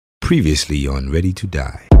Previously on Ready to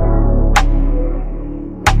Die.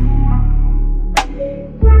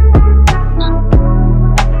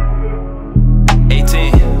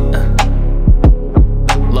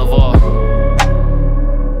 Luv All.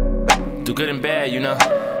 Do good and bad, you know.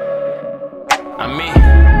 I'm me.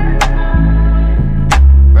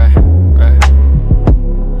 Right.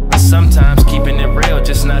 Sometimes keeping it real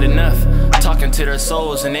just not enough. Talking to their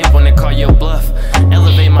souls and they wanna call your bluff.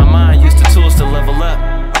 Elevate my mind, use the tools to level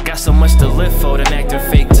up. Got so much to live for than acting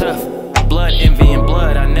fake tough. Blood, envy, and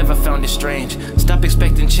blood, I never found it strange. Stop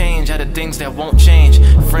expecting change out of things that won't change.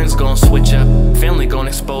 Friends gon' switch up, family gon'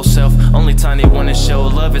 expose self. Only time they wanna show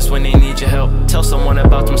love is when they need your help. Tell someone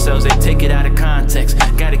about themselves, they take it out of context.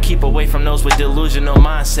 Gotta keep away from those with delusional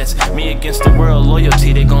mindsets. Me against the world,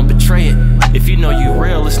 loyalty, they gon' betray it. If you know you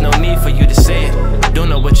real, it's no need for you to say it. Don't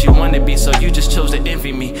know what you wanna be, so you just chose to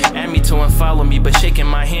envy me. Add me to unfollow me, but shaking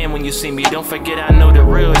my hand when you see me. Don't forget I know the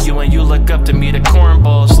real you and you look up to me. The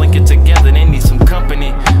cornballs link it together, they need some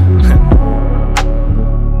company.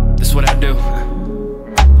 This what I do.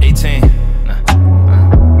 18.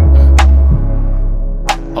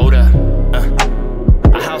 Hold up.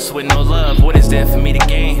 A house with no love, what is there for me to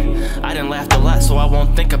gain? I done laughed a lot, so I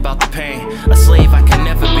won't think about the pain. A slave I can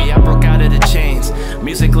never be, I broke out of the chains.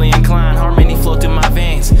 Musically inclined, harmony flow through my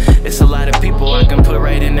veins. It's a lot of people I can put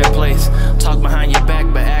right in their place. Talk behind your back,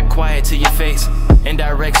 but act quiet to your face.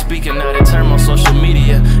 Indirect speaking, not a term on social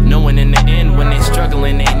media. Knowing in the end, when they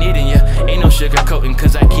struggling, they needing you. Ain't no sugarcoating,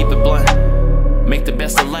 cause I keep it blunt. Make the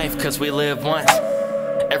best of life, cause we live once.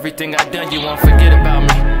 Everything I done, you won't forget about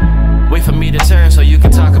me. Wait for me to turn so you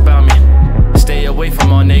can talk about me. Stay away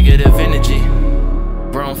from all negative energy.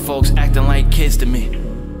 Grown folks acting like kids to me.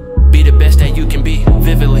 Be the best that you can be,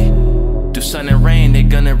 vividly. Through sun and rain, they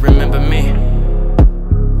gonna remember me.